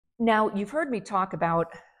Now, you've heard me talk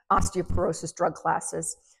about osteoporosis drug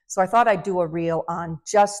classes, so I thought I'd do a reel on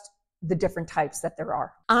just the different types that there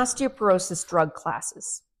are. Osteoporosis drug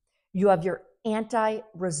classes. You have your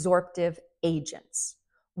antiresorptive agents.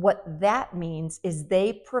 What that means is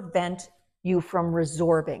they prevent you from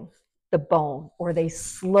resorbing the bone, or they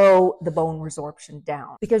slow the bone resorption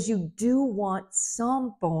down, because you do want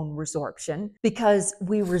some bone resorption, because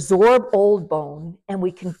we resorb old bone and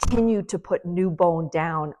we continue to put new bone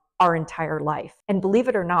down our entire life. And believe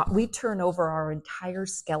it or not, we turn over our entire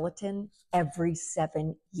skeleton every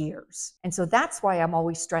 7 years. And so that's why I'm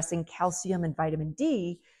always stressing calcium and vitamin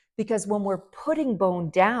D, because when we're putting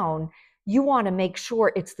bone down, you want to make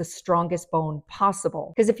sure it's the strongest bone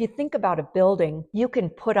possible. Because if you think about a building, you can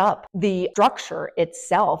put up the structure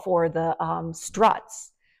itself or the struts.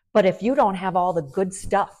 But if you don't have all the good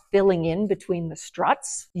stuff filling in between the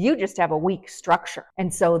struts, you just have a weak structure.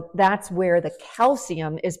 And so that's where the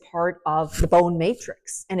calcium is part of the bone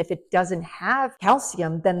matrix. And if it doesn't have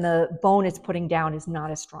calcium, then the bone it's putting down is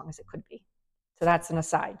not as strong as it could be. So that's an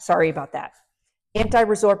aside. Sorry about that.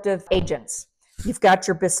 Antiresorptive agents. You've got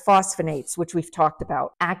your bisphosphonates, which we've talked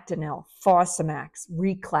about, Actonel, Fosamax,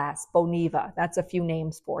 Reclass, Boniva. That's a few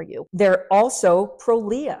names for you. There also,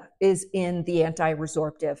 Prolia is in the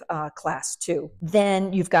antiresorptive class too.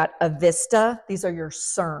 Then you've got Evista. These are your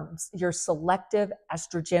SERMs, your selective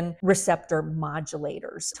estrogen receptor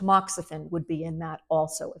modulators. Tamoxifen would be in that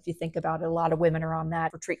also. If you think about it, a lot of women are on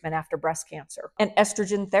that for treatment after breast cancer. And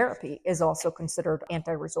estrogen therapy is also considered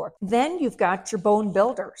antiresorptive. Then you've got your bone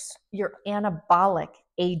builders, your anabolic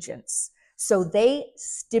agents. So they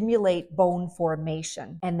stimulate bone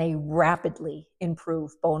formation and they rapidly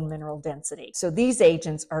improve bone mineral density. So these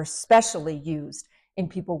agents are especially used in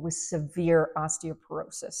people with severe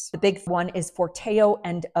osteoporosis. The big one is Forteo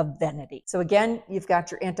and Evenity. So again, you've got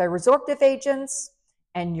your antiresorptive agents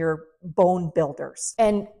and your bone builders.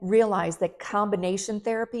 And realize that combination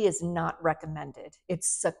therapy is not recommended. It's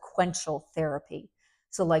sequential therapy.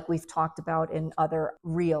 So like we've talked about in other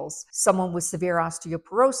reels, someone with severe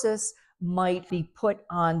osteoporosis might be put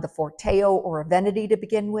on the Forteo or Evenity to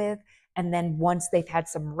begin with, and then once they've had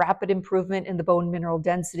some rapid improvement in the bone mineral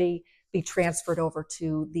density, be transferred over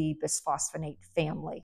to the bisphosphonate family.